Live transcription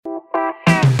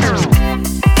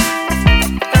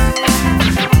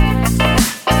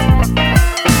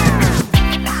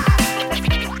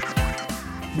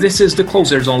This is the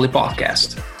Closers Only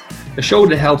podcast, the show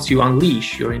that helps you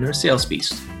unleash your inner sales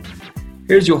beast.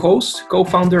 Here's your host,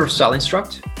 co-founder of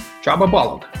SellInstruct, Csaba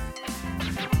Balog.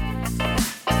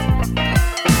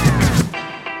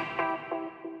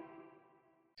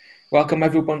 Welcome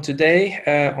everyone today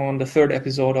on the third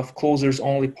episode of Closers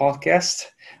Only podcast.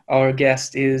 Our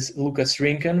guest is Lucas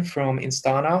Rinken from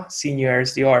Instana, Senior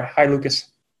SDR. Hi,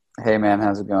 Lucas. Hey, man.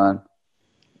 How's it going?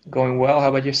 Going well. How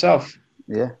about yourself?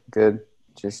 Yeah, good.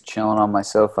 Just chilling on my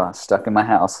sofa, stuck in my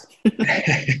house.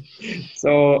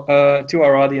 So to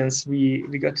our audience, we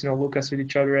got to know Lucas with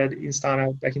each other at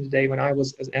Instana back in the day when I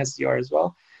was an SDR as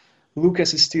well.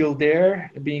 Lucas is still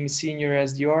there, being senior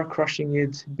SDR, crushing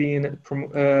it, being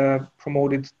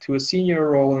promoted to a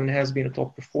senior role, and has been a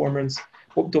top performer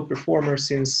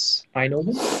since I know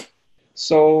him.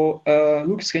 So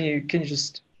Lucas, can you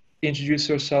just introduce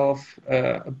yourself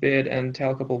a bit and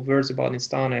tell a couple of words about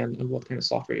Instana and what kind of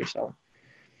software you're selling?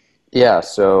 Yeah,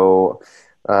 so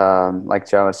like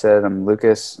Csaba said, I'm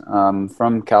Lucas.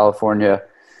 From California.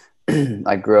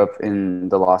 I grew up in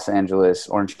the Los Angeles,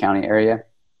 Orange County area,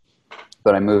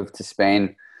 but I moved to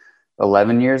Spain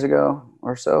 11 years ago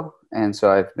or so. And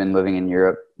so I've been living in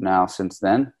Europe now since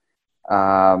then.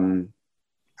 Probably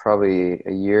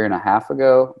a year and a half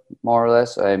ago, more or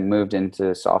less, I moved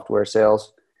into software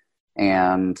sales.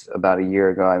 And about a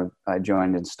year ago, I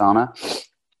joined Instana.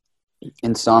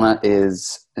 Instana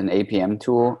is an APM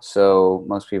tool, so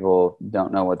most people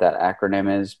don't know what that acronym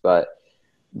is, but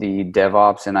the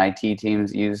DevOps and IT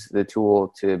teams use the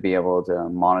tool to be able to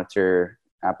monitor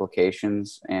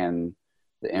applications and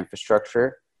the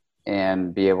infrastructure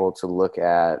and be able to look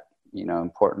at,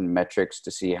 important metrics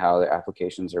to see how the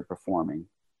applications are performing.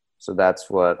 So that's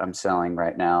what I'm selling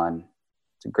right now, and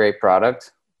it's a great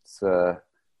product. It's I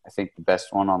think the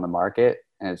best one on the market,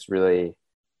 and it's really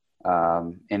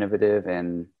innovative,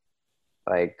 and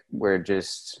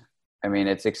it's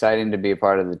exciting to be a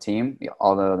part of the team,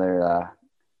 although they're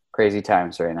crazy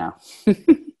times right now.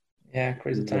 Yeah,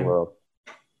 crazy time.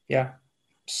 Yeah.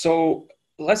 So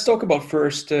let's talk about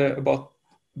first about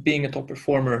being a top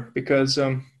performer, because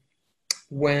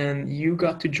when you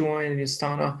got to join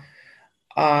Instana,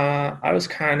 I was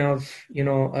kind of,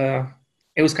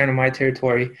 it was kind of my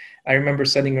territory. I remember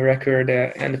setting a record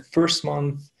in the first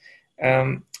month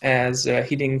as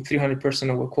hitting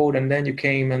 300% of a quote, and then you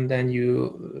came and then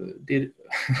you did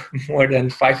more than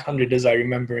 500, as I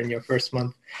remember, in your first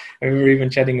month. And we were even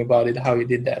chatting about it, how you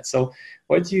did that. So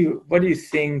what do you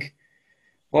think?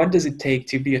 What does it take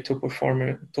to be a top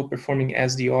performing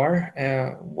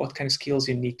SDR? What kind of skills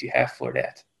you need to have for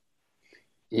that?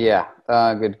 Yeah,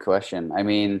 good question. I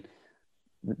mean,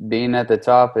 being at the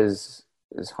top is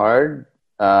hard,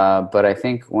 but I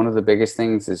think one of the biggest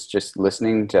things is just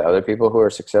listening to other people who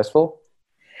are successful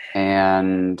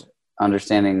and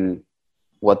understanding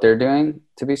what they're doing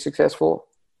to be successful,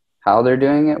 how they're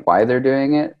doing it, why they're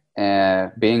doing it,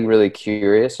 and being really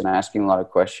curious and asking a lot of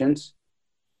questions,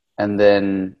 and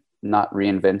then not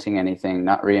reinventing anything,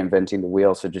 not reinventing the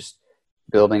wheel. So just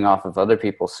building off of other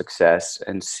people's success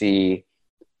and see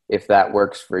if that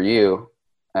works for you.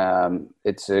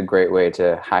 It's a great way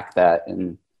to hack that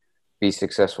and be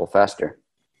successful faster.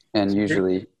 And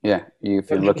usually, if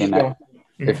you're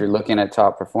looking at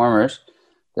top performers,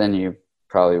 then you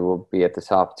probably will be at the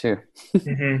top too.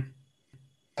 Mm-hmm.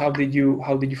 How did you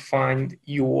find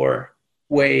your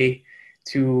way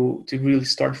to really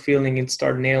start feeling it,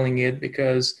 start nailing it?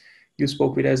 Because you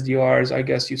spoke with SDRs, I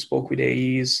guess you spoke with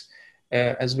AEs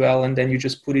as well, and then you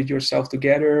just put it yourself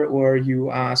together, or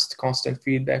you asked constant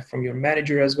feedback from your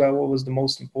manager as well? What was the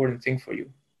most important thing for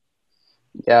you?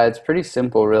 Yeah, it's pretty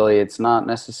simple, really. It's not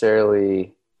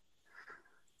necessarily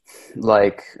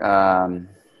like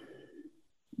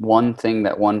one thing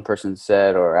that one person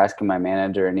said or asking my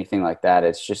manager or anything like that.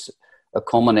 It's just a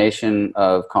culmination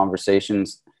of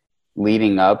conversations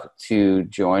leading up to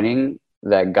joining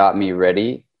that got me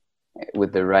ready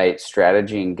with the right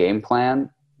strategy and game plan.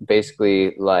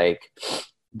 Basically, like,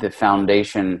 the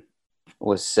foundation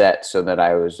was set so that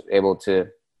I was able to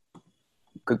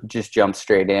just jump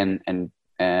straight in and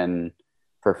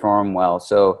perform well.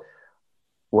 So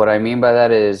what I mean by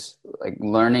that is, like,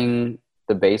 learning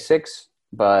the basics,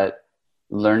 but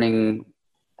learning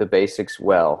the basics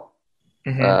well.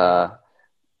 Mm-hmm.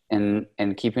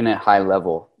 And keeping it high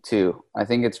level too. I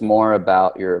think it's more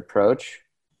about your approach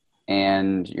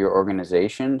and your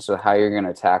organization, so how you're going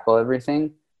to tackle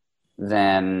everything,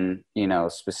 than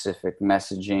specific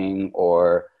messaging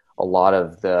or a lot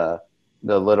of the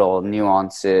little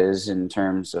nuances in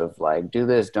terms of, like, do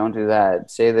this, don't do that,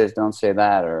 say this, don't say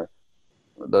that, or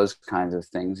those kinds of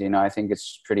things. I think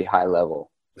it's pretty high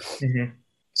level. Mm-hmm.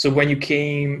 So when you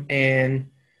came in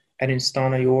at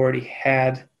Instana, you already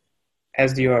had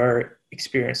SDR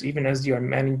experience, even SDR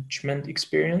management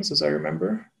experience, as I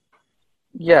remember.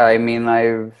 Yeah, I mean,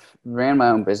 I've ran my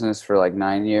own business for like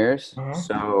 9 years. Uh-huh.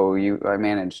 So I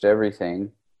managed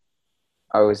everything.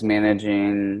 I was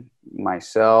managing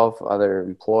myself, other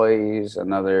employees,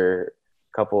 another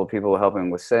couple of people helping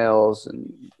with sales,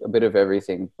 and a bit of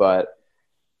everything. But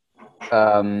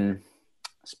um,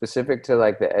 specific to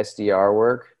like the SDR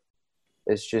work,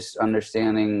 it's just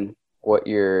understanding what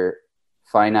your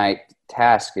finite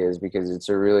task is, because it's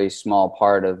a really small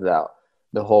part of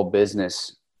the whole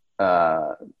business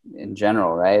in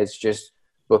general, right? It's just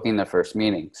booking the first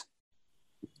meetings,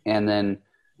 and then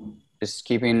just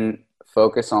keeping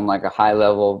focus on like a high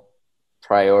level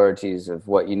priorities of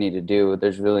what you need to do.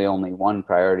 There's really only one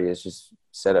priority, is just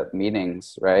set up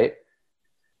meetings, right?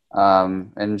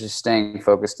 And just staying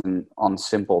focused on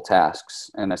simple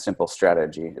tasks and a simple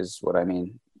strategy is what I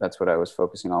mean. That's what I was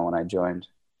focusing on when I joined.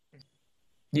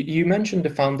 You mentioned the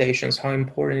foundations, how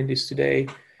important it is today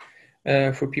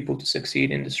for people to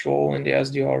succeed in this role, in the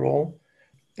SDR role.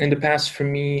 In the past, for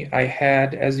me, I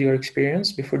had SDR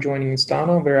experience before joining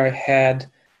Instana, where I had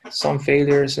some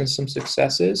failures and some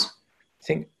successes. I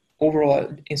think overall,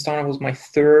 Instana was my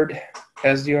third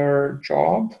SDR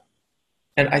job.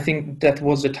 And I think that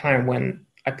was the time when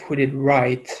I put it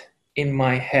right in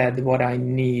my head what I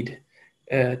need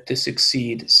to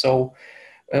succeed. So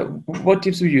what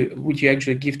tips would you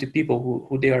actually give to people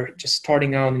who they are just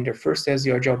starting out in their first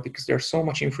SDR job, because there's so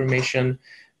much information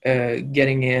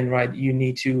getting in, right? You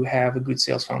need to have a good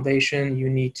sales foundation. You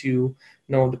need to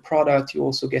know the product. You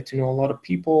also get to know a lot of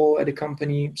people at the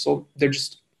company. So they're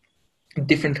just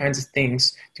different kinds of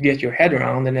things to get your head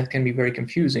around, and that can be very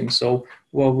confusing. So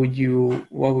what would you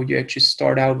actually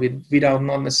start out with, without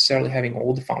not necessarily having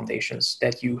all the foundations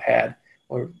that you had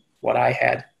or what I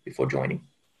had before joining?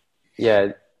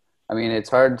 Yeah, I mean, it's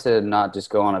hard to not just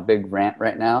go on a big rant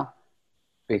right now,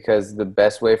 because the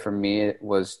best way for me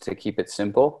was to keep it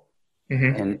simple.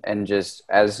 Mm-hmm. And just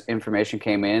as information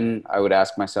came in, I would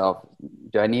ask myself,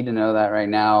 do I need to know that right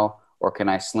now, or can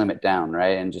I slim it down,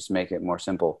 right? And just make it more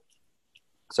simple.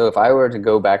 So if I were to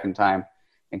go back in time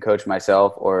and coach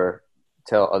myself or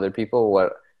tell other people,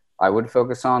 what I would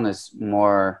focus on is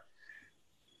more,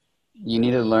 you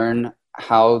need to learn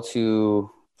how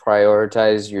to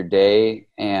prioritize your day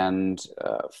and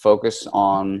focus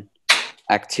on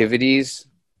activities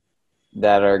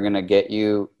that are going to get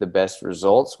you the best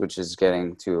results, which is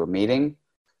getting to a meeting.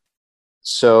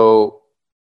 So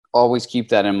always keep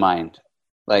that in mind.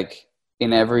 Like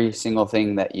in every single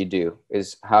thing that you do,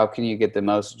 is how can you get the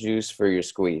most juice for your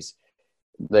squeeze?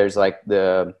 There's like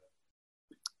the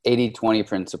 80-20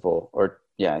 principle, or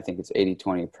yeah, I think it's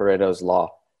 80-20, Pareto's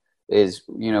law, is,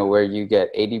 you know, where you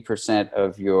get 80%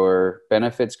 of your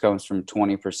benefits comes from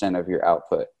 20% of your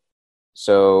output.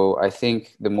 So I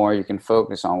think the more you can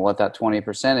focus on what that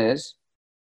 20% is,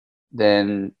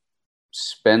 then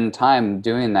spend time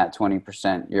doing that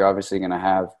 20%. You're obviously going to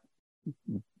have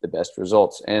the best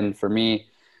results. And for me,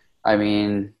 I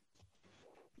mean,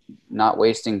 not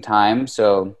wasting time.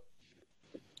 So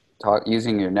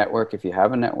using your network if you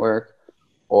have a network,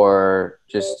 or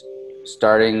just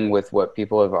starting with what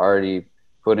people have already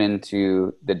put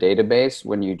into the database.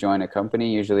 When you join a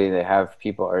company, usually they have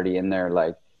people already in there,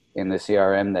 like in the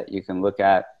CRM, that you can look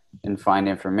at and find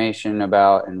information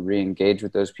about and re-engage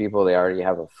with those people. They already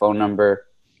have a phone number.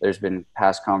 There's been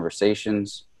past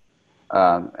conversations.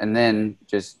 And then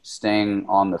just staying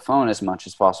on the phone as much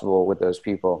as possible with those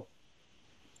people.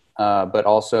 But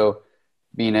also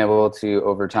being able to,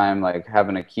 over time, like have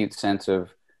an acute sense of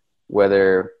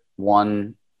whether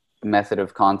one method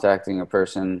of contacting a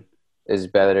person is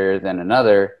better than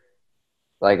another.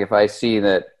 Like if I see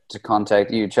that to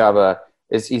contact you, Chaba,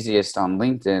 it's easiest on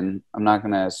LinkedIn, I'm not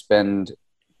going to spend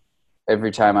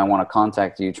every time I want to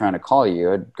contact you trying to call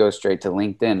you. I'd go straight to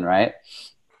LinkedIn, right?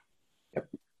 Yep.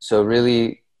 So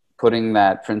really putting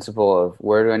that principle of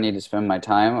where do I need to spend my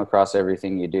time across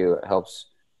everything you do, it helps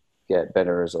get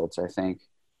better results, I think.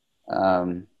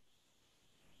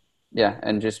 Yeah,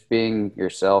 and just being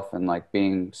yourself and like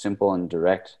being simple and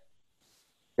direct,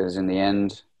 because in the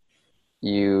end,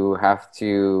 you have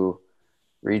to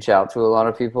reach out to a lot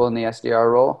of people in the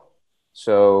SDR role.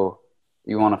 So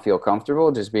you want to feel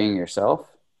comfortable just being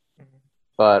yourself,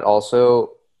 but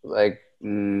also like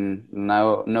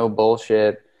no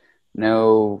bullshit,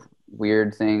 no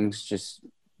weird things. Just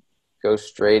go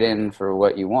straight in for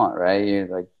what you want, right? You're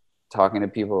like talking to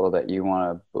people that you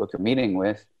want to book a meeting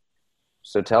with.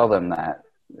 So tell them that.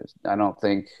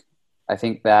 I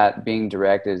think that being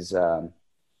direct is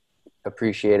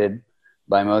appreciated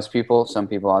by most people. Some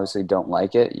people obviously don't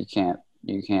like it. You can't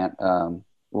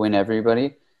win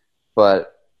everybody,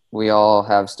 but we all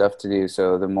have stuff to do.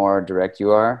 So the more direct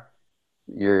you are,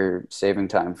 you're saving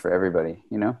time for everybody,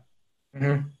 you know?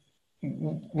 Mm-hmm.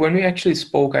 When we actually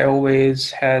spoke, I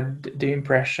always had the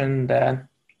impression that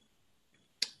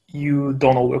you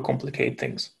don't overcomplicate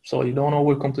things. So you don't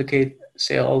overcomplicate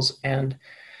sales, and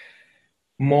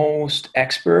most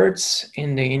experts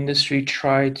in the industry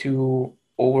try to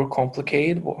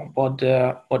overcomplicate what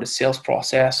the sales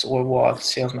process or what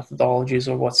sales methodologies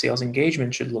or what sales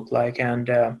engagement should look like, and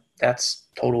that's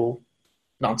total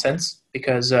nonsense,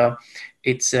 because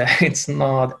it's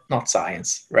not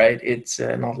science, right? It's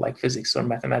not like physics or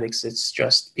mathematics. It's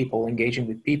just people engaging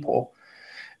with people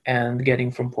and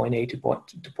getting from point A to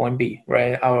point B,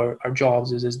 right? Our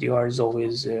jobs as SDR is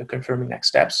always confirming next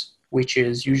steps, which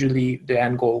is usually the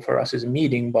end goal for us as a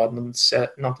meeting, but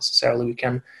not necessarily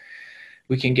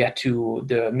we can get to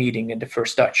the meeting at the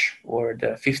first touch or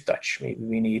the fifth touch. Maybe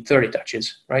we need 30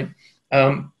 touches, right?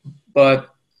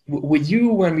 But with you,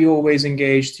 when we always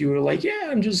engaged, you were like, yeah,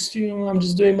 I'm just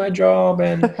doing my job,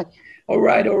 and all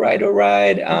right.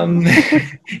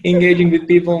 Engaging with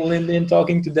people on LinkedIn,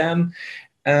 talking to them.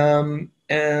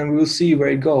 And we'll see where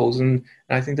it goes. And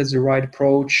I think that's the right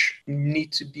approach. You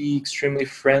need to be extremely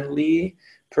friendly,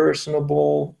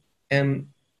 personable, and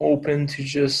open to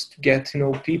just get to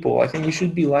know people. I think you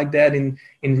should be like that in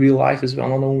real life as well,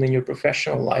 not only in your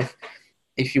professional life,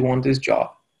 if you want this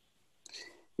job.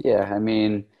 Yeah, I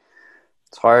mean,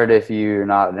 it's hard if you're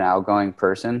not an outgoing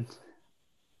person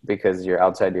because you're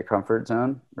outside your comfort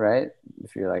zone, right?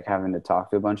 If you're like having to talk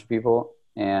to a bunch of people,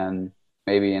 and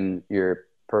maybe in your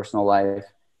personal life,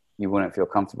 you wouldn't feel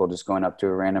comfortable just going up to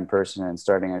a random person and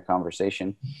starting a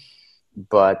conversation.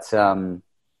 But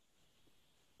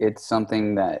it's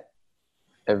something that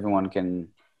everyone can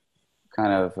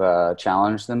kind of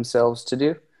challenge themselves to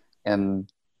do.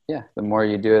 And yeah, the more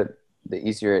you do it, the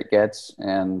easier it gets,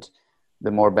 and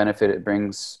the more benefit it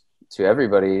brings to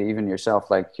everybody, even yourself.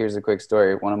 Like, here's a quick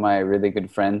story. One of my really good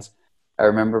friends, I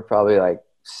remember probably like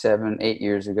 7-8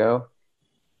 years ago,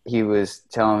 he was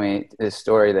telling me this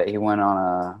story that he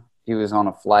was on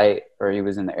a flight, or he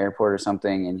was in the airport or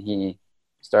something, and he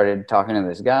started talking to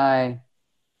this guy,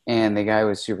 and the guy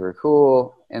was super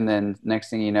cool. And then next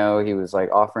thing you know, he was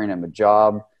like offering him a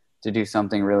job to do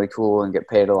something really cool and get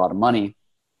paid a lot of money.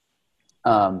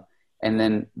 And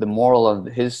then the moral of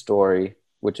his story,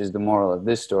 which is the moral of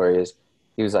this story, is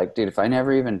he was like, dude, if I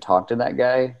never even talked to that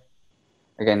guy,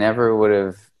 like I never would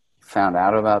have found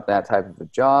out about that type of a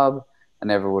job. I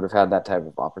never would have had that type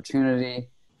of opportunity.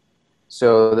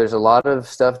 So there's a lot of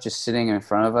stuff just sitting in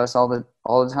front of us all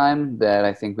the time that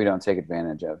I think we don't take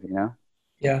advantage of, you know?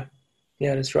 Yeah,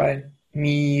 that's right.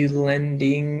 Me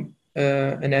landing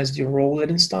an SD role at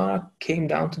Instana came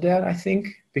down to that, I think,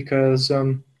 because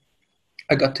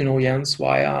I got to know Jens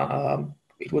via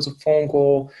it was a phone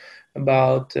call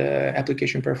about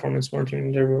application performance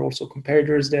monitoring. There were also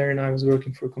competitors there, and I was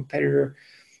working for a competitor,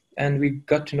 and we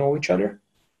got to know each other.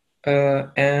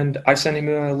 And I sent him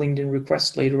a LinkedIn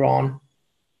request later on,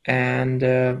 and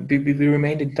we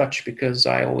remained in touch because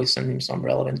I always sent him some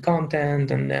relevant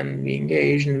content, and then we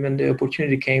engaged. And when the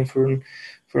opportunity came for an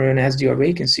SDR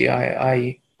vacancy,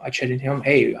 I chatted him,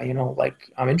 hey, like,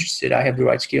 I'm interested. I have the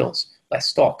right skills.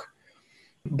 Let's talk.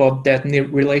 But that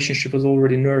relationship was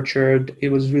already nurtured. It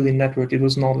was really networked. It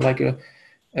was not like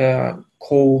a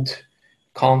cold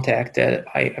contact that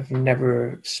I have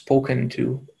never spoken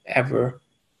to ever.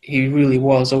 He really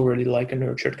was already like a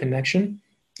nurtured connection.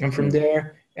 And from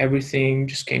there, everything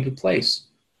just came to place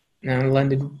and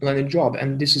landed job.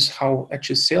 And this is how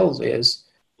actually sales is.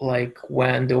 Like,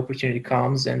 when the opportunity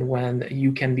comes and when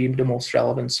you can be the most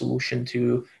relevant solution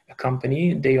to a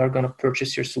company, they are going to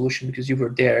purchase your solution because you were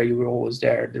there. You were always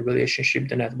there. The relationship,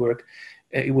 the network,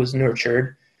 it was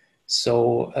nurtured.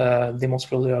 So they most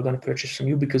probably are going to purchase from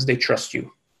you because they trust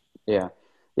you. Yeah.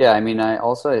 Yeah. I mean, I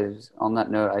also, on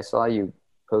that note, I saw you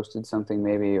posted something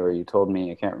maybe, or you told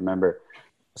me, I can't remember.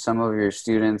 Some of your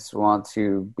students want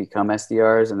to become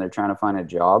SDRs and they're trying to find a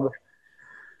job,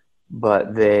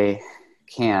 but they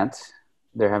can't.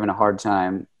 They're having a hard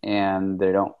time and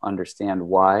they don't understand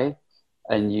why.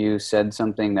 And you said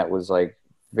something that was like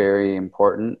very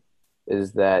important,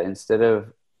 is that instead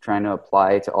of trying to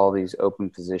apply to all these open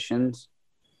positions,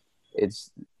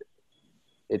 it's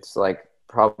like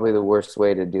probably the worst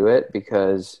way to do it,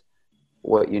 because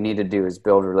what you need to do is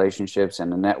build relationships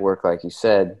and a network, like you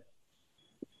said.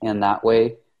 And that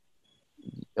way,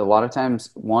 a lot of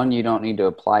times, one, you don't need to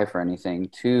apply for anything.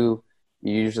 Two,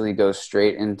 you usually go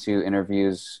straight into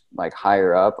interviews like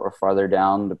higher up or farther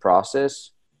down the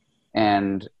process.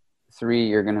 And 3,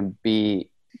 you're going to be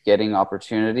getting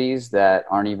opportunities that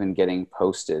aren't even getting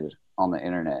posted on the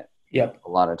internet. Yep. A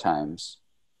lot of times.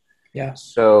 Yeah.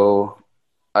 So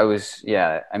I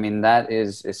mean, that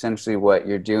is essentially what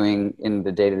you're doing in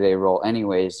the day-to-day role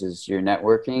anyways, is you're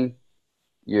networking,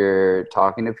 you're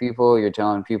talking to people, you're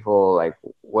telling people like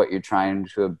what you're trying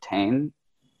to obtain,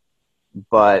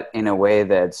 but in a way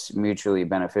that's mutually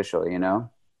beneficial, you know?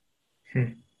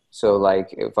 So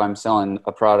like if I'm selling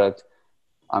a product,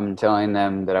 I'm telling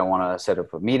them that I want to set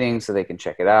up a meeting so they can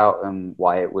check it out and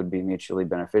why it would be mutually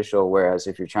beneficial. Whereas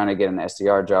if you're trying to get an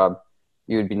SDR job,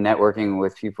 you would be networking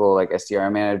with people like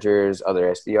SDR managers,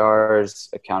 other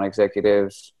SDRs, account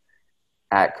executives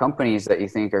at companies that you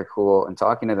think are cool and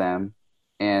talking to them.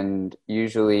 And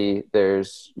usually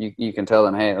you can tell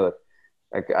them, hey, look,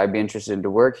 I'd be interested to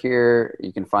work here.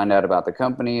 You can find out about the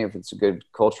company. If it's a good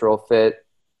cultural fit,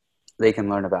 they can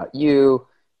learn about you.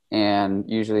 And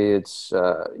usually it's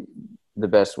the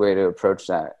best way to approach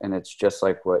that. And it's just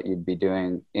like what you'd be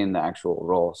doing in the actual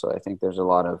role. So I think there's a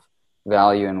lot of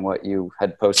value in what you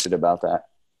had posted about that.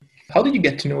 How did you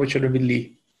get to know each other with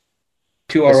Lee?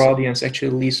 To our audience,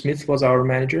 actually, Lee Smith was our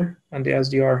manager and the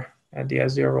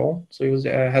SDR role. So he was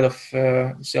the head of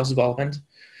sales development.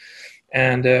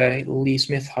 And Lee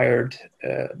Smith hired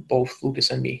both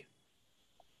Lucas and me.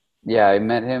 Yeah, I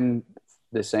met him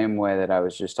the same way that I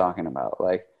was just talking about.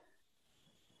 Like,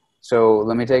 so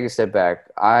let me take a step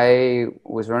back. I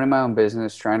was running my own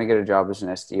business, trying to get a job as an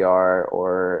SDR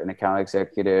or an account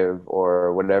executive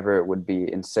or whatever it would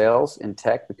be in sales, in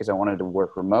tech, because I wanted to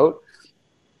work remote.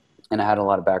 And I had a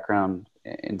lot of background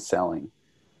in selling.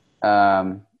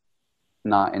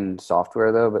 Not in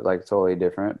software though, but like totally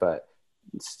different, but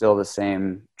still the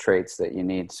same traits that you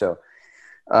need. So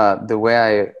the way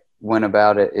I went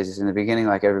about it is in the beginning,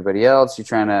 like everybody else, you're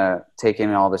trying to take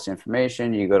in all this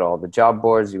information. You go to all the job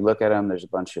boards, you look at them. There's a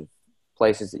bunch of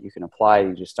places that you can apply.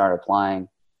 You just start applying.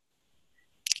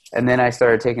 And then I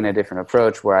started taking a different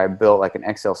approach where I built like an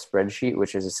Excel spreadsheet,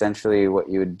 which is essentially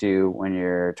what you would do when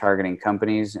you're targeting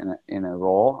companies in a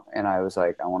role. And I was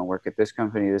like, I want to work at this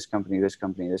company, this company, this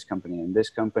company, this company, and this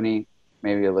company,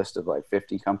 maybe a list of like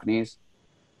 50 companies.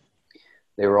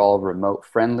 They were all remote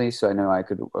friendly. So I knew I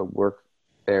could work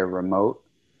there remote.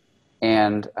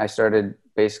 And I started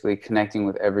basically connecting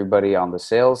with everybody on the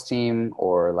sales team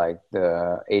or like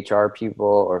the HR people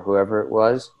or whoever it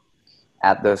was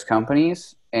at those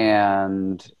companies.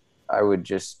 And I would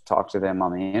just talk to them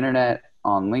on the internet,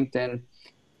 on LinkedIn,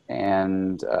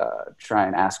 and try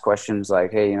and ask questions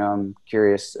like, hey, I'm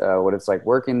curious what it's like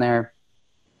working there.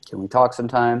 Can we talk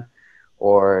sometime?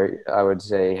 Or I would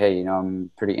say, hey,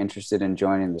 I'm pretty interested in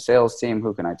joining the sales team.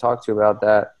 Who can I talk to about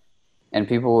that? And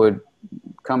people would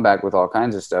come back with all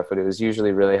kinds of stuff, but it was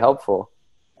usually really helpful.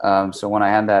 So when I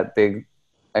had that big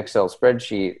Excel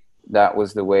spreadsheet, that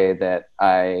was the way that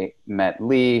I met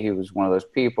Lee. He was one of those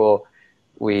people.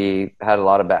 We had a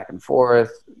lot of back and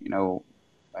forth.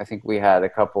 I think we had a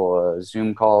couple of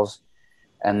Zoom calls.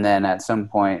 And then at some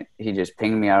point, he just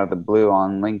pinged me out of the blue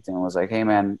on LinkedIn and was like, hey,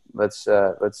 man, let's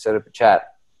set up a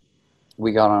chat.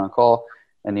 We got on a call,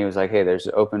 and he was like, hey, there's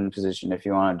an open position if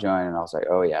you want to join. And I was like,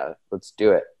 oh, yeah, let's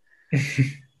do it.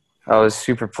 I was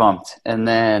super pumped. And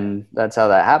then that's how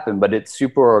that happened. But it's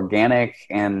super organic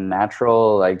and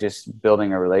natural, like just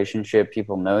building a relationship.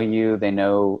 People know you. They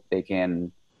know they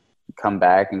can come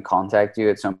back and contact you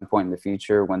at some point in the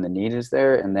future when the need is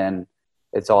there. And then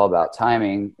it's all about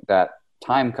timing. That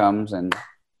time comes and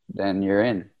then you're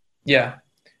in. Yeah.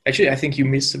 Actually, I think you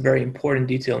missed a very important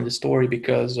detail in the story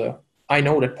because I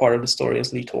know that part of the story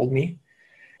as Lee told me.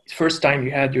 First time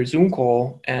you had your Zoom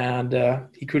call and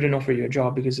he couldn't offer you a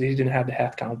job because he didn't have the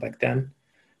headcount back then.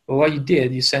 But what you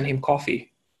did, you sent him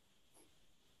coffee,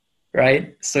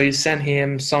 right? So you sent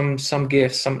him some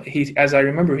gifts. As I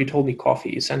remember, he told me coffee.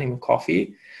 You sent him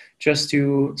coffee just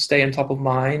to stay on top of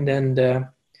mind. And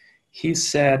he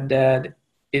said that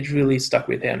it really stuck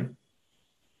with him.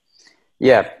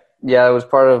 Yeah, it was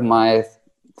part of my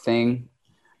thing.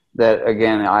 That,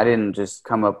 again, I didn't just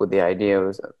come up with the idea. It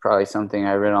was probably something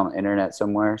I read on the internet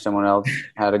somewhere. Someone else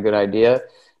had a good idea.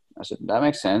 I said, that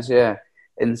makes sense, yeah.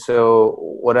 And so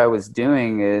what I was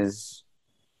doing is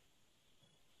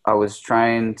I was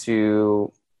trying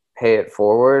to pay it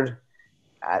forward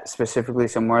at specifically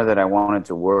somewhere that I wanted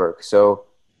to work. So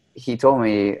he told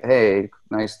me, hey,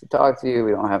 nice to talk to you.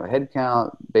 We don't have a head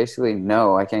count. Basically,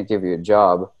 no, I can't give you a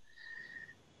job.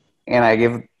 And I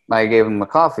gave him a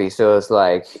coffee. So it's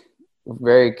like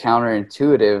very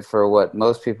counterintuitive for what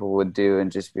most people would do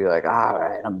and just be like, all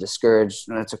right, I'm discouraged.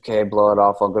 That's okay. Blow it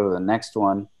off. I'll go to the next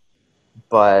one.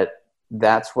 But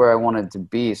that's where I wanted to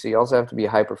be. So you also have to be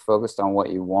hyper focused on what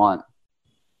you want.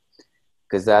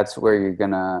 because that's where you're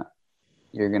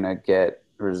gonna get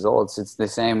results. It's the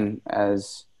same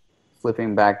as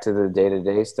flipping back to the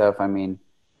day-to-day stuff. I mean,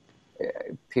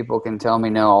 people can tell me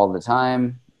no all the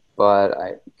time, but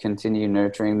I continue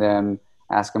nurturing them,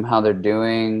 ask them how they're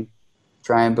doing,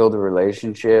 try and build a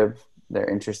relationship. They're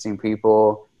interesting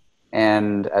people.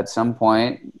 And at some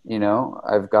point, you know,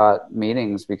 I've got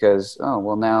meetings because, oh,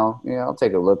 well now, yeah, I'll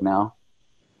take a look now.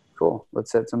 Cool.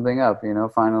 Let's set something up. You know,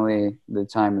 finally the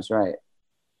time is right.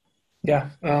 Yeah.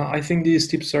 I think these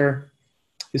tips are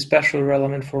especially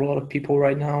relevant for a lot of people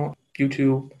right now due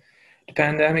to the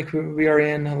pandemic we are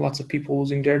in, and lots of people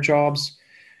losing their jobs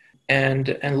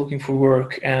and looking for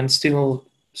work, and still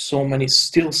so many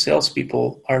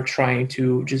salespeople are trying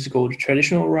to just go the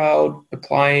traditional route,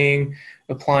 applying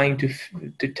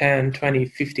to 10, 20,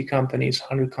 50 companies,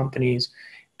 100 companies,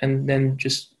 and then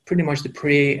just pretty much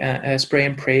the spray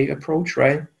and pray approach,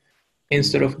 right?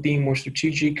 Instead of being more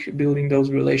strategic, building those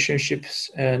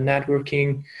relationships,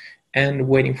 networking, and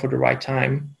waiting for the right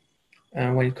time.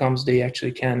 And when it comes, they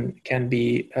actually can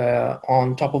be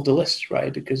on top of the list,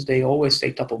 right? Because they always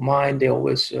stay top of mind. They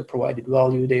always provided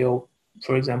value.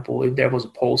 For example, if there was a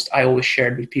post, I always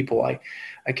shared with people I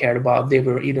cared about. They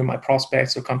were either my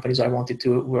prospects or companies I wanted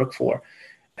to work for.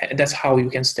 And that's how you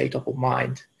can stay top of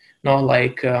mind. Not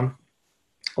like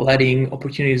letting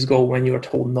opportunities go when you're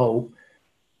told no.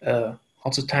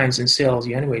 Lots of times in sales,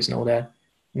 you anyways know that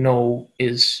no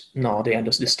is not the end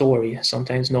of the story.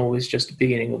 Sometimes no is just the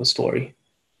beginning of a story.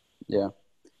 Yeah.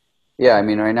 Yeah. I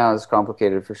mean, right now it's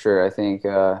complicated for sure. I think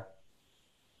that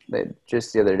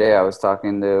just the other day I was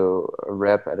talking to a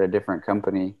rep at a different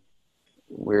company.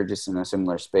 We were just in a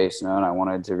similar space, you know, and I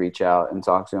wanted to reach out and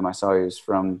talk to him. I saw he was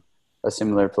from a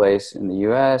similar place in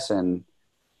the US, and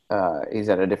he's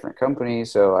at a different company.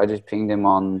 So I just pinged him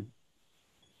on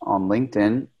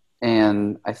LinkedIn.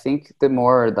 And I think the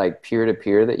more like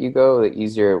peer-to-peer that you go, the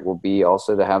easier it will be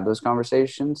also to have those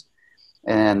conversations.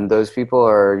 And those people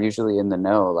are usually in the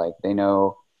know, like they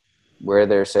know where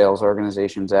their sales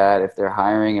organization's at, if they're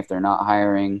hiring, if they're not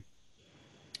hiring.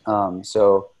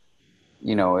 So,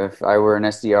 you know, if I were an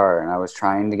SDR and I was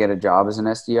trying to get a job as an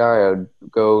SDR,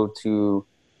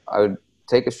 I would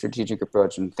take a strategic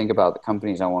approach and think about the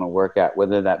companies I want to work at,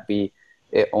 whether that be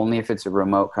only if it's a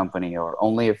remote company, or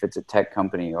only if it's a tech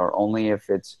company, or only if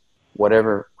it's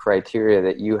whatever criteria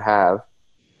that you have.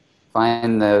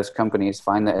 Find those companies,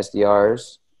 find the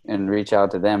SDRs, and reach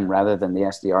out to them rather than the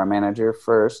SDR manager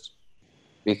first,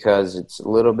 because it's a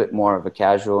little bit more of a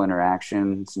casual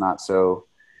interaction. It's not so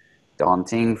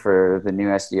daunting for the new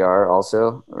SDR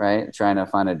also, right? Trying to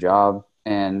find a job,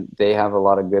 and they have a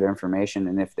lot of good information.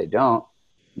 And if they don't,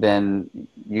 then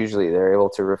usually they're able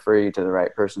to refer you to the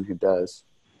right person who does.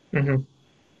 Mm-hmm.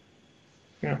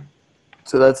 Yeah.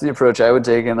 So that's the approach I would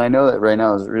take. And I know that right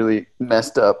now is really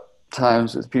messed up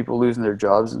times with people losing their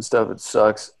jobs and stuff. It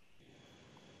sucks.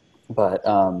 But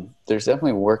there's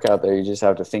definitely work out there. You just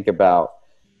have to think about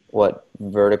what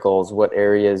verticals, what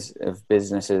areas of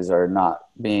businesses are not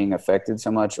being affected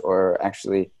so much, or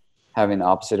actually having the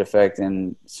opposite effect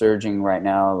and surging right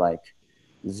now, like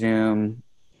Zoom,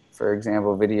 for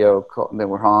example, video that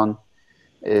we're on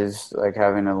is like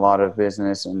having a lot of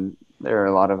business, and there are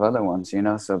a lot of other ones, you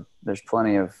know, so there's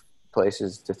plenty of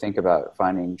places to think about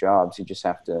finding jobs. You just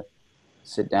have to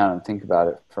sit down and think about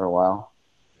it for a while,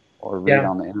 or read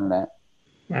on the internet.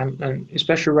 And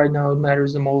especially right now, it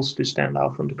matters the most to stand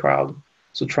out from the crowd.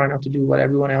 So try not to do what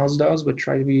everyone else does, but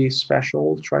try to be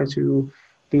special, try to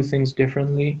do things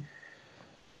differently,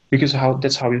 because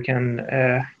that's how you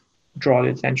can draw the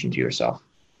attention to yourself.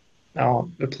 Now,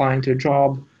 applying to a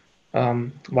job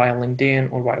via LinkedIn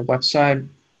or via website,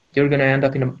 you're going to end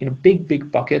up in a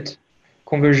big bucket.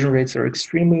 Conversion rates are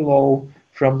extremely low.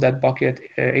 From that bucket,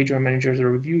 HR managers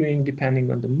are reviewing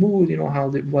depending on the mood, you know,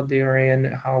 what they are in,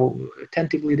 how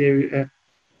attentively they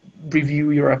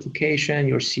review your application,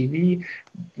 your CV.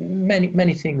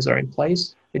 Many things are in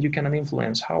place that you cannot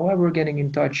influence. However, getting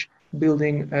in touch,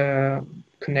 building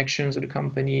connections at the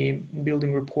company,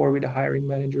 building rapport with the hiring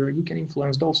manager, you can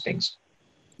influence those things.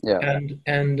 Yeah.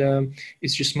 And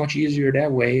it's just much easier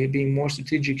that way, being more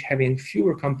strategic, having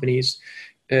fewer companies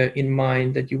in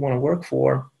mind that you want to work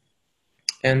for,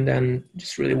 and then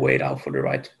just really wait out for the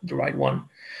right one.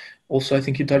 Also, I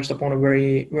think you touched upon a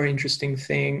very, very interesting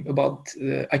thing about,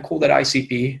 I call that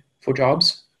ICP for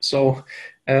jobs. So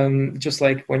just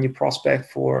like when you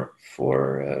prospect for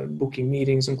booking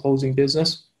meetings and closing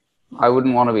business. I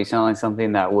wouldn't want to be selling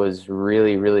something that was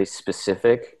really, really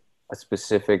specific, a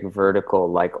specific vertical,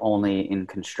 like only in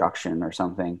construction or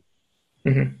something,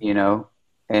 you know?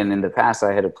 And in the past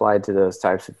I had applied to those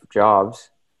types of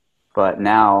jobs, but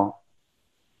now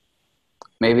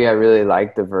maybe I really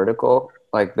liked the vertical.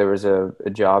 Like there was a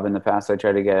job in the past I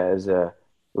tried to get it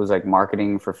was like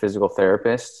marketing for physical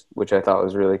therapists, which I thought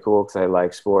was really cool because I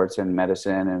like sports and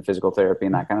medicine and physical therapy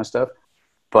and that kind of stuff.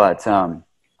 But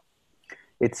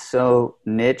it's so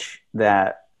niche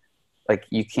that like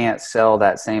you can't sell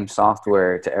that same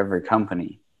software to every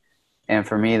company. And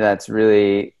for me, that's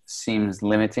really seems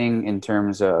limiting in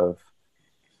terms of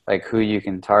like who you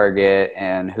can target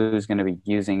and who's going to be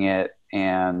using it.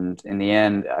 And in the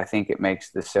end, I think it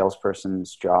makes the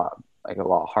salesperson's job like a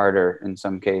lot harder in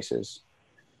some cases,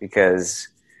 because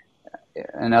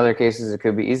in other cases it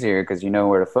could be easier because you know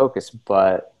where to focus.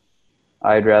 But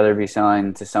I'd rather be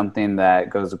selling to something that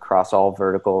goes across all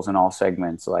verticals and all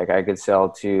segments. Like I could sell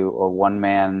to a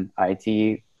one-man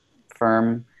IT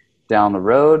firm down the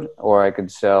road, or I could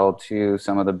sell to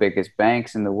some of the biggest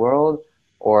banks in the world,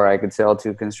 or I could sell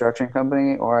to a construction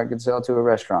company, or I could sell to a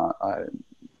restaurant,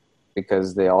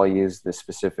 because they all use the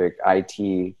specific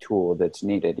IT tool that's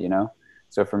needed, you know?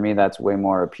 So for me, that's way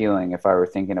more appealing if I were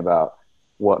thinking about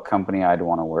what company I'd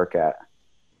want to work at.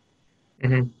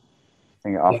 Mm-hmm. I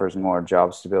think it offers more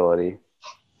job stability.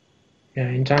 Yeah,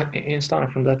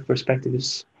 Instana from that perspective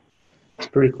is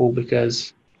pretty cool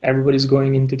because everybody's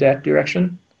going into that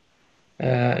direction,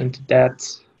 into that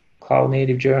cloud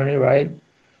native journey, right?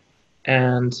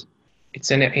 And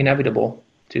it's inevitable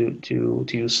to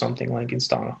use something like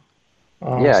Instana.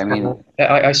 Yeah, I mean,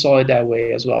 I saw it that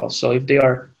way as well. So if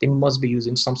they must be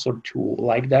using some sort of tool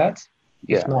like that.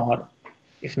 Yeah.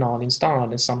 If not Instana,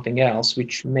 then something else,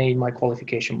 which made my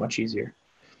qualification much easier.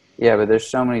 Yeah, but there's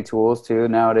so many tools too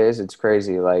nowadays. It's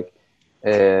crazy. Like,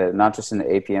 not just in the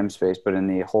APM space, but in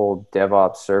the whole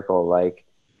DevOps circle. Like,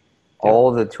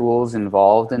 all the tools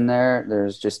involved in there,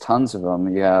 there's just tons of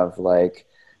them. You have like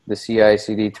the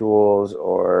CI/CD tools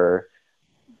or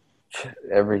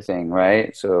everything,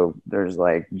 right? So there's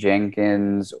like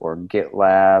Jenkins or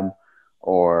GitLab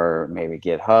or maybe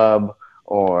GitHub,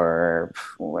 or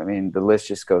I mean, the list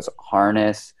just goes.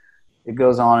 Harness. It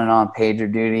goes on and on.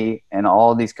 PagerDuty, and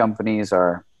all these companies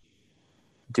are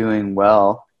doing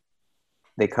well.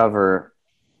 They cover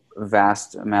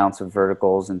vast amounts of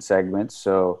verticals and segments.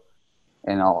 So,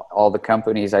 and all the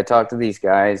companies, I talked to these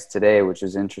guys today, which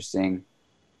is interesting,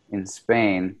 in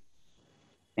Spain,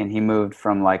 and he moved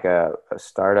from like a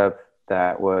startup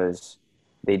that was,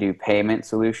 they do payment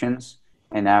solutions,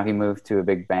 and now he moved to a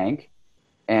big bank.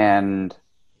 And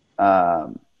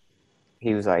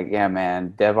he was like, yeah,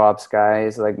 man, DevOps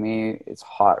guys like me, it's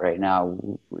hot right now.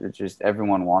 It's just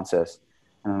everyone wants us.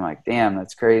 And I'm like, damn,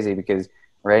 that's crazy, because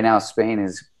right now Spain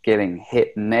is getting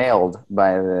nailed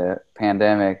by the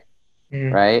pandemic,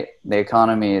 right? The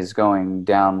economy is going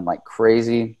down like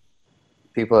crazy.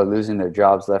 People are losing their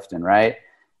jobs left and right.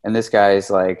 And this guy is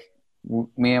like,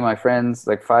 me and my friends,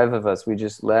 like 5 of us, we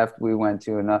just left. We went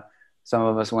to some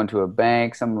of us went to a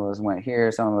bank. Some of us went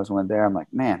here. Some of us went there. I'm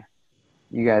like, man,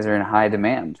 you guys are in high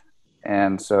demand.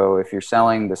 And so if you're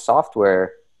selling the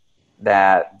software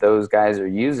that those guys are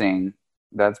using,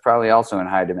 that's probably also in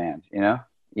high demand, you know,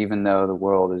 even though the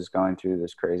world is going through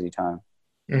this crazy time.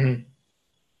 Mm-hmm.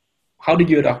 How did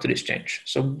you adapt to this change?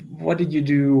 So what did you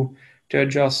do to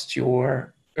adjust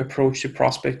your approach to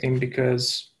prospecting?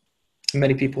 Because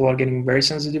many people are getting very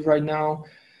sensitive right now.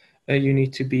 You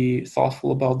need to be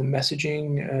thoughtful about the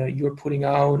messaging you're putting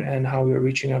out and how you're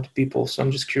reaching out to people. So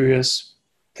I'm just curious,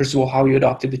 first of all, how you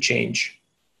adopted the change.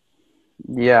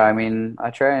 Yeah, I mean, I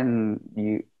try and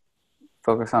you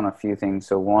focus on a few things.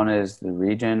 So one is the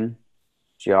region,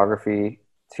 geography.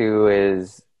 2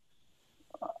 is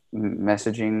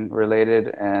messaging related.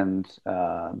 And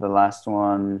the last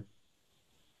one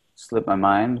slipped my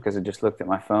mind because I just looked at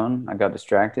my phone. I got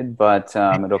distracted, but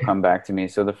it'll come back to me.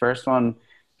 So the first one,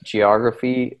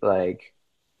 geography, like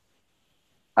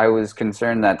I was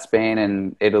concerned that Spain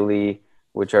and Italy,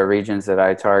 which are regions that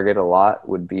I target a lot,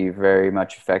 would be very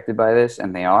much affected by this,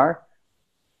 and they are.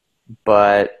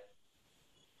 But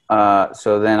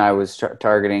so then I was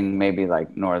targeting maybe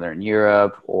like Northern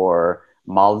Europe or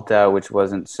Malta, which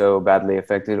wasn't so badly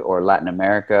affected, or Latin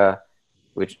America,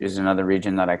 which is another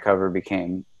region that I cover,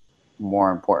 became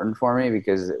more important for me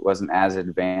because it wasn't as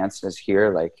advanced as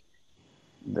here. Like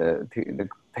the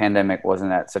pandemic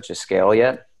wasn't at such a scale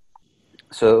yet.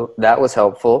 So that was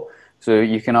helpful. So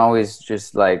you can always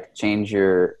just like change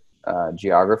your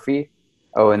geography.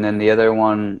 Oh, and then the other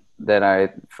one that I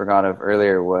forgot of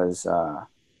earlier was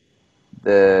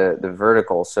the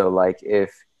vertical. So like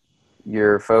if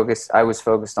you're focused, I was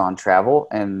focused on travel,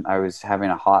 and I was having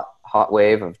a hot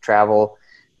wave of travel.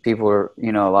 People were,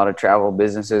 you know, a lot of travel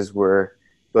businesses were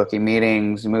booking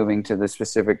meetings, moving to the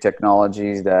specific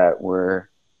technologies that were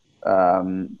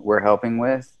we're helping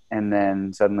with. And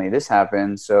then suddenly this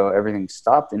happened. So everything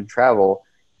stopped in travel.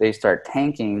 They start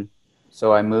tanking.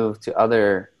 So I moved to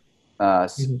other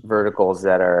verticals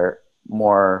that are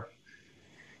more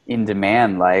in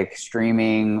demand, like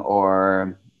streaming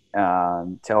or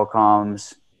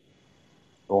telecoms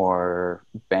or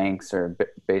banks, or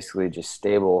basically just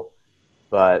stable,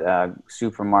 but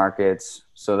supermarkets.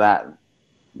 So that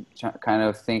kind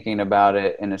of thinking about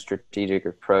it in a strategic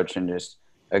approach, and just,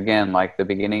 again, like the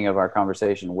beginning of our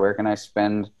conversation, where can I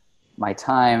spend my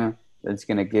time that's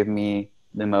going to give me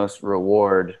the most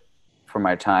reward for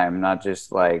my time, not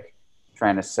just like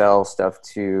trying to sell stuff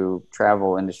to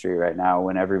travel industry right now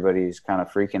when everybody's kind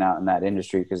of freaking out in that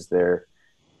industry because they're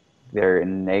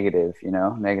in negative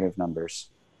numbers.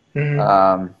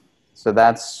 Mm-hmm. So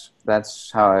that's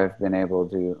how I've been able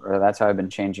to, or that's how I've been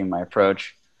changing my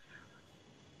approach.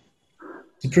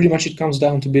 Pretty much it comes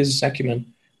down to business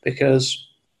acumen, because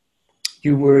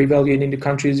you were evaluating the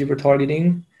countries you were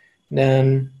targeting,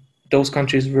 then those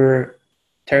countries were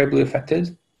terribly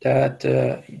affected that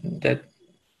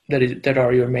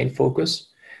are your main focus.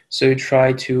 So you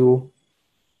try to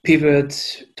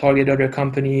pivot, target other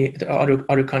countries,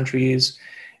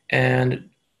 and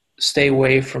stay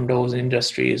away from those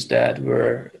industries that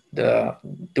were the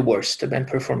worst, have been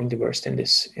performing the worst in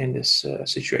this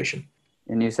situation.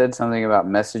 And you said something about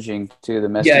messaging too. The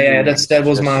messaging. Yeah.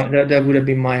 That would have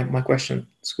been my question.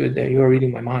 It's good that you're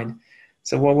reading my mind.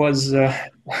 So what was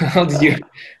how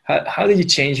did you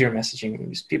change your messaging?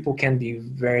 Because people can be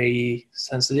very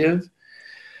sensitive.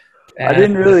 I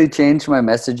didn't really change my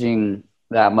messaging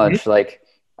that much. Mm-hmm. Like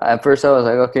at first I was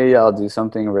like, okay, yeah, I'll do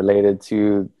something related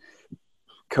to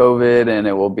COVID, and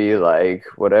it will be like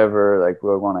whatever, like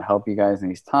we want to help you guys in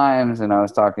these times. And I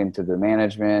was talking to the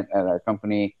management at our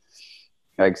company,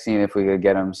 like seeing if we could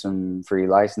get them some free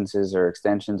licenses or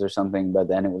extensions or something. But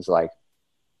then it was like,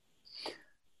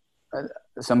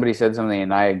 somebody said something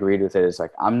and I agreed with it. It's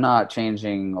like, I'm not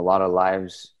changing a lot of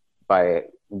lives by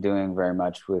doing very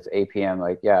much with APM.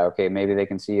 Like, yeah, okay, maybe they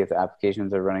can see if the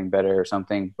applications are running better or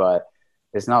something, but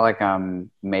it's not like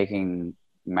I'm making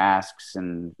masks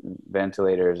and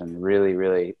ventilators and really,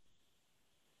 really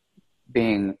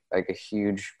being like a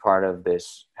huge part of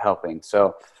this helping.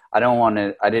 So I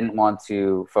didn't want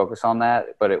to focus on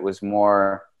that, but it was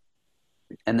more,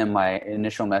 and then my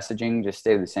initial messaging just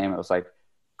stayed the same. It was like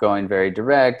going very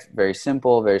direct, very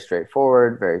simple, very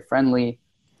straightforward, very friendly.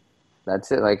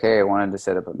 That's it. Like, hey, I wanted to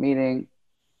set up a meeting.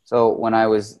 So when I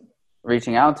was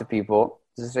reaching out to people,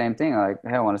 it's the same thing. Like,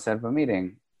 hey, I want to set up a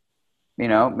meeting.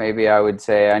 Maybe I would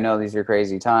say, I know these are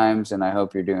crazy times and I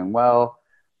hope you're doing well.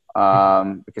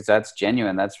 Because that's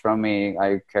genuine. That's from me.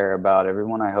 I care about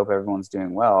everyone. I hope everyone's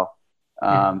doing well.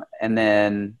 And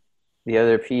then the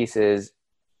other piece is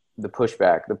the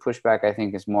pushback. The pushback, I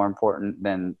think, is more important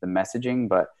than the messaging.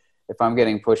 But if I'm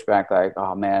getting pushback like,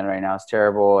 oh man, right now it's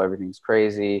terrible, everything's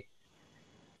crazy,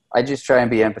 I just try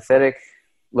and be empathetic.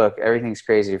 Look, everything's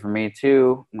crazy for me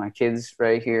too. My kids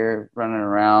right here running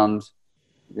around.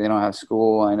 They don't have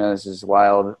school. I know this is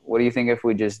wild. What do you think if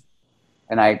we just,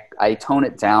 and I tone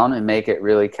it down and make it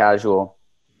really casual,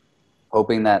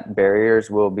 hoping that barriers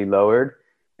will be lowered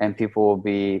and people will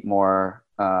be more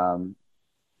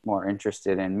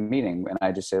interested in meeting. And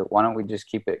I just say, why don't we just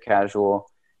keep it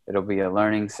casual? It'll be a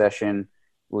learning session.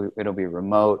 It'll be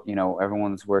remote.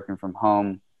 Everyone's working from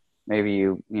home. Maybe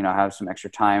you have some extra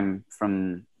time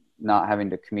from not having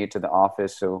to commute to the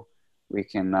office, so we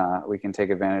can take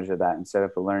advantage of that and set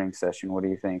up a learning session. What do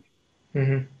you think?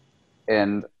 Mm-hmm.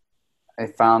 And I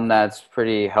found that's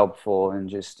pretty helpful, and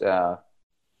just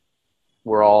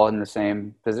we're all in the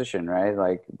same position, right?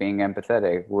 Like being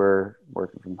empathetic. We're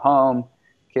working from home.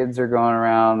 Kids are going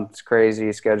around. It's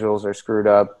crazy. Schedules are screwed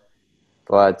up.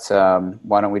 But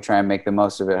why don't we try and make the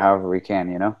most of it however we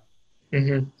can,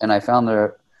 Mm-hmm. And I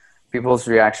found people's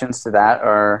reactions to that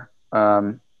are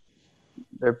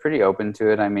they're pretty open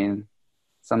to it. I mean,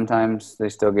 sometimes they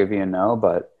still give you a no,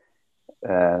 but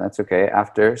that's okay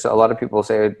after. So a lot of people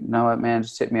say, no, what, man,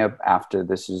 just hit me up after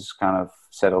this is kind of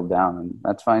settled down. And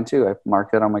that's fine too. I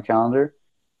mark that on my calendar,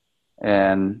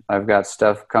 and I've got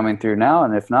stuff coming through now.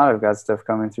 And if not, I've got stuff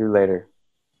coming through later.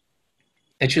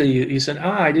 Actually, you said,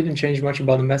 I didn't change much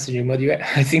about the messaging, but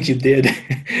I think you did.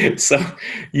 So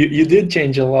you did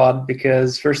change a lot,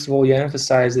 because first of all, you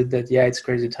emphasized it that, yeah, it's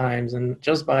crazy times. And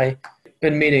just by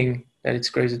admitting that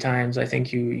it's crazy times, I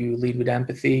think you lead with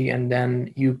empathy. And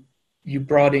then you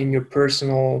brought in your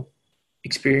personal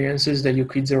experiences that your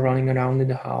kids are running around in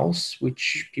the house,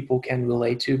 which people can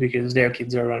relate to because their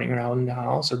kids are running around in the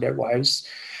house, or their wives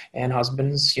and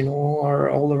husbands, are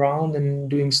all around and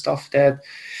doing stuff that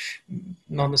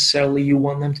not necessarily you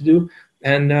want them to do.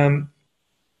 And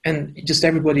just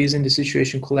everybody is in the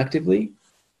situation collectively.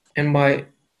 And by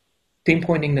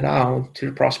pinpointing that out to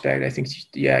the prospect, I think,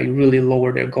 you really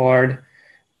lower their guard,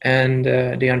 and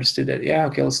they understood that,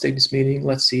 okay, let's take this meeting.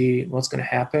 Let's see what's going to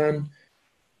happen.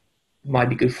 It might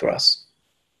be good for us.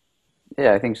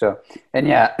 Yeah, I think so. And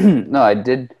no, I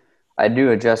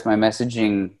do adjust my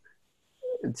messaging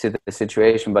to the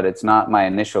situation, but it's not my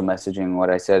initial messaging. What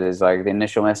I said is like the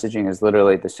initial messaging is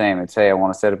literally the same. It's, hey, I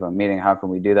want to set up a meeting. How can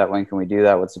we do that? When can we do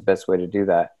that? What's the best way to do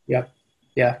that? Yeah.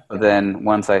 But then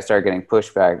once I start getting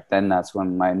pushback, then that's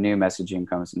when my new messaging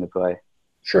comes into play.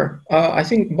 Sure. I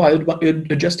think by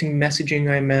adjusting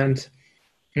messaging, I meant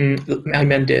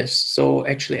this. So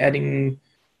actually adding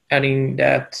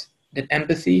that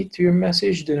empathy to your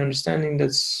message, the understanding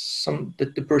that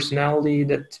the personality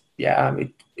that,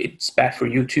 it's bad for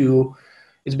you too.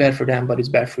 It's bad for them, but it's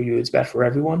bad for you. It's bad for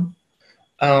everyone.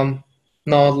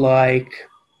 Not like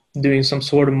doing some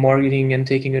sort of marketing and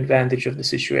taking advantage of the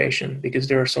situation, because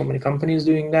there are so many companies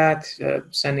doing that,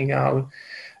 sending out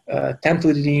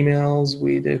templated emails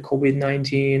with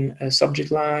COVID-19 subject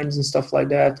lines and stuff like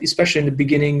that. Especially in the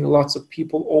beginning, lots of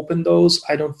people open those.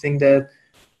 I don't think that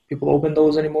people open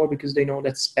those anymore because they know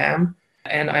that's spam.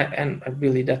 And I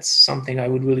really, that's something I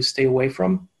would really stay away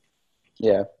from.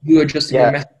 Yeah. You adjusting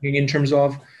your messaging in terms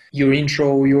of your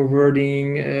intro, your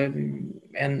wording,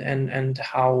 and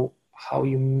how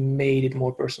you made it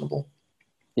more personable.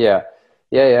 Yeah.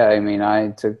 I mean,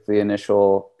 I took the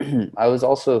initial, I was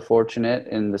also fortunate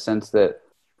in the sense that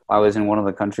I was in one of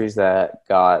the countries that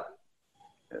got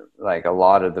like a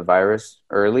lot of the virus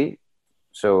early.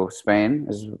 So Spain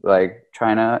is like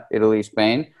China, Italy,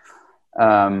 Spain.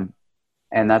 And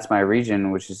that's my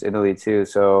region, which is Italy too.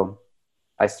 So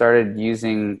I started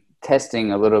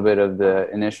testing a little bit of the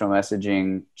initial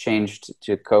messaging, changed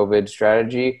to COVID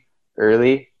strategy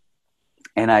early.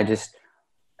 And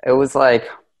it was like,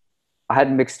 I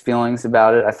had mixed feelings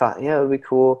about it. I thought, yeah, it would be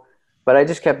cool. But I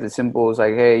just kept it simple. It was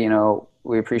like, hey,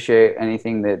 we appreciate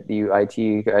anything that you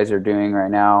IT guys are doing right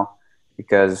now,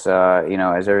 because,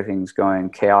 as everything's going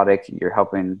chaotic, you're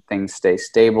helping things stay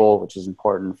stable, which is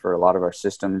important for a lot of our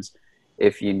systems.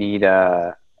 If you need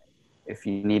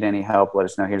any help, let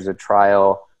us know. Here's a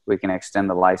trial. We can extend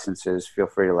the licenses. Feel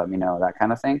free to let me know, that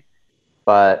kind of thing.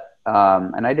 But,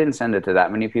 and I didn't send it to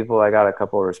that many people. I got a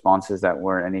couple of responses that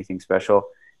weren't anything special.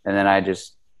 And then I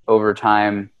just, over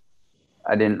time,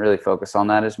 I didn't really focus on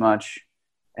that as much.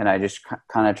 And I just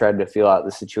kind of tried to feel out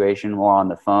the situation more on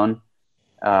the phone.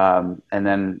 And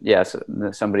then,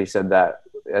 somebody said that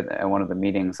at one of the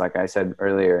meetings, like I said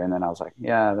earlier. And then I was like,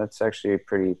 yeah, that's actually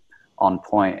pretty on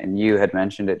point. And you had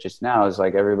mentioned it just now. It's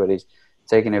like everybody's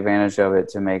taking advantage of it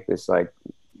to make this like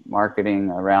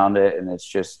marketing around it. And it's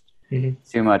just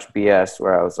too much BS,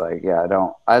 where I was like,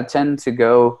 I tend to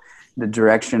go the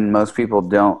direction most people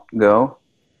don't go,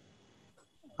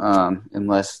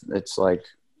 unless it's like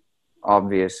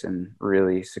obvious and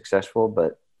really successful,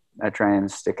 but I try and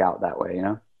stick out that way,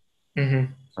 So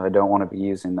I don't want to be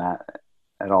using that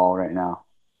at all right now.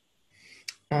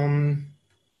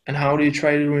 And how do you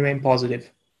try to remain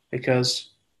positive?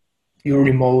 Because you're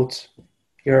remote,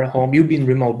 you're at home. You've been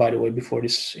remote, by the way, before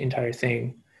this entire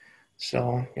thing.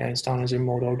 So it's done as a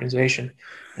remote organization.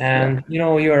 And,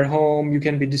 you're at home, you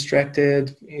can be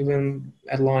distracted. Even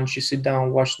at lunch, you sit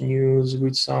down, watch the news,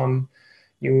 read some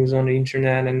news on the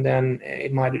internet, and then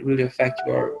it might really affect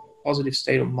your positive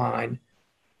state of mind.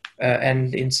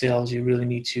 And in sales, you really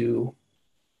need to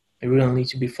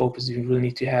be focused. You really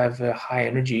need to have a high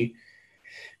energy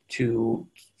to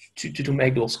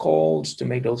make those calls, to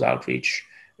make those outreach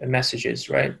messages,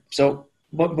 right? So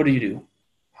what do you do?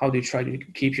 How do you try to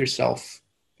keep yourself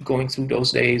going through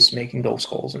those days, making those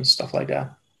calls and stuff like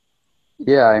that?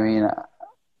 Yeah, I mean,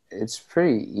 it's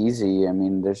pretty easy. I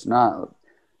mean, there's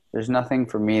nothing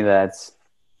for me that's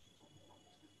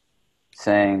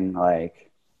saying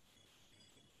like,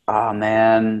 oh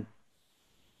man,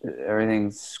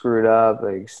 everything's screwed up,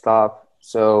 like stop.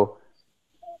 So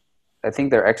I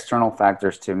think there are external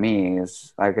factors to me.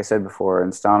 Is like I said before,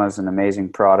 Instana is an amazing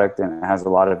product and it has a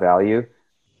lot of value.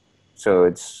 So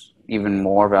it's even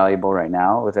more valuable right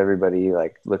now with everybody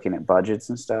like looking at budgets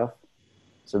and stuff.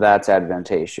 So that's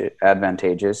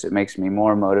advantageous. It makes me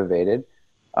more motivated.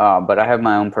 But I have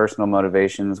my own personal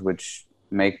motivations, which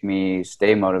make me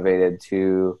stay motivated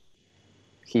to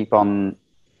keep on,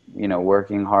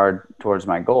 working hard towards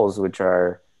my goals, which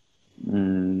are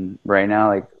right now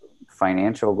like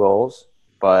financial goals,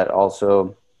 but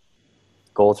also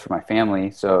goals for my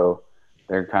family. So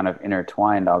they're kind of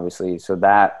intertwined, obviously. So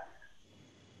that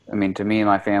I mean, to me,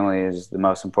 my family is the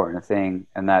most important thing,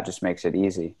 and that just makes it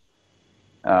easy.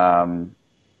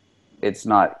 It's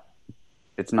not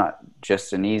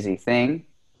just an easy thing,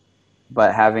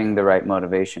 but having the right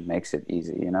motivation makes it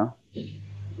easy, you know?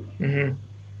 Mm-hmm.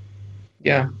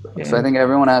 Yeah. So I think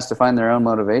everyone has to find their own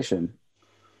motivation,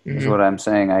 is what I'm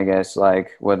saying, I guess,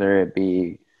 like whether it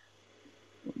be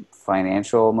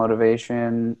financial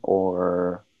motivation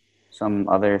or some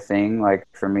other thing. Like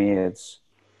for me, it's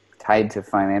tied to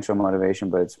financial motivation,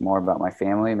 but it's more about my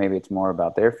family. Maybe it's more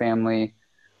about their family,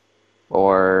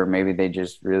 or maybe they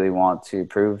just really want to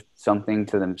prove something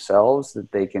to themselves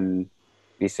that they can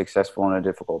be successful in a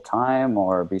difficult time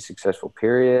or be successful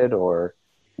period, or,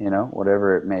 you know,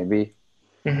 whatever it may be.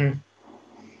 Mm-hmm.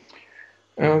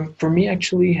 For me,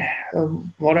 actually,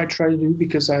 what I try to do,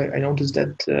 because I noticed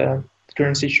that the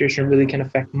current situation really can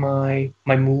affect my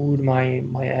mood,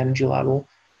 my energy level.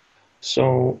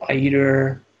 So I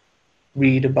either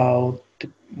read about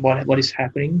what is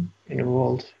happening in the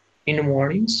world in the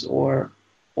mornings or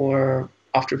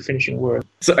after finishing work.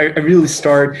 So I really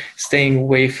start staying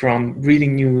away from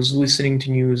reading news, listening to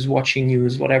news, watching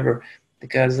news, whatever,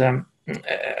 because it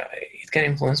can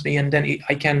influence me, and then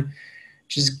I can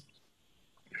just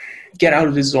get out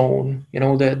of the zone, you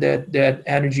know, that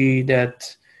energy,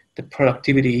 that the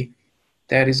productivity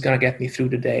that is going to get me through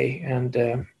the day, and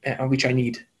which I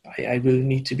need. I really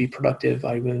need to be productive.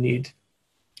 I really need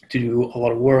to do a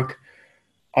lot of work.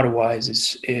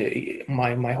 Otherwise,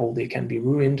 my whole day can be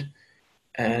ruined.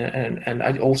 And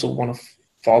I also want to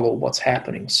follow what's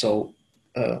happening. So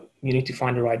you need to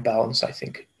find the right balance, I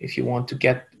think, if you want to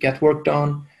get work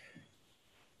done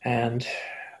and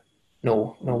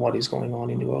know what is going on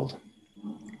in the world.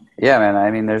 Yeah, man. I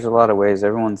mean, there's a lot of ways.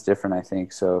 Everyone's different, I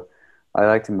think. So I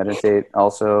like to meditate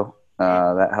also.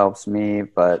 That helps me,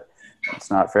 but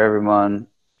it's not for everyone.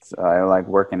 So I like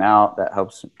working out. That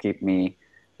helps keep me,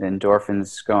 the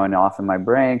endorphins going off in my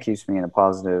brain, keeps me in a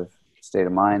positive state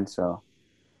of mind. So,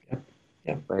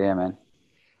 yeah. But yeah, man.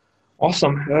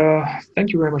 Awesome.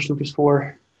 Thank you very much, Lucas,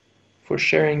 for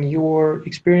sharing your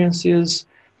experiences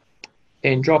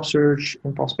in job search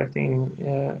and prospecting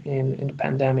in the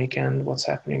pandemic, and what's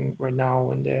happening right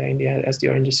now in the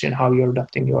SDR industry, and how you're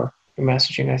adapting your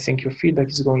messaging. I think your feedback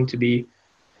is going to be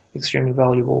extremely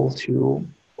valuable to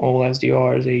all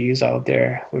SDRs, AEs out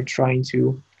there who are trying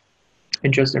to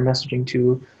adjust their messaging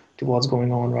to what's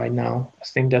going on right now. I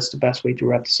think that's the best way to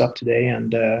wrap this up today,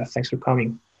 and thanks for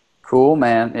coming. Cool,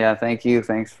 man. Yeah, thank you.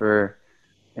 Thanks for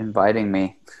inviting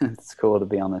me. It's cool to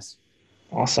be on this.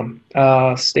 Awesome.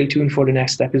 Stay tuned for the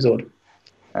next episode.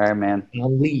 All right, man.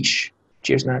 Unleash.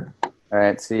 Cheers, man. All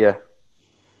right, see ya.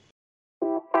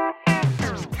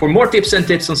 For more tips and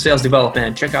tips on sales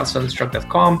development, check out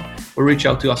Suddenstruck.com or reach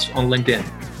out to us on LinkedIn.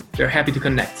 We're happy to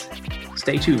connect.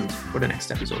 Stay tuned for the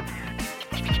next episode.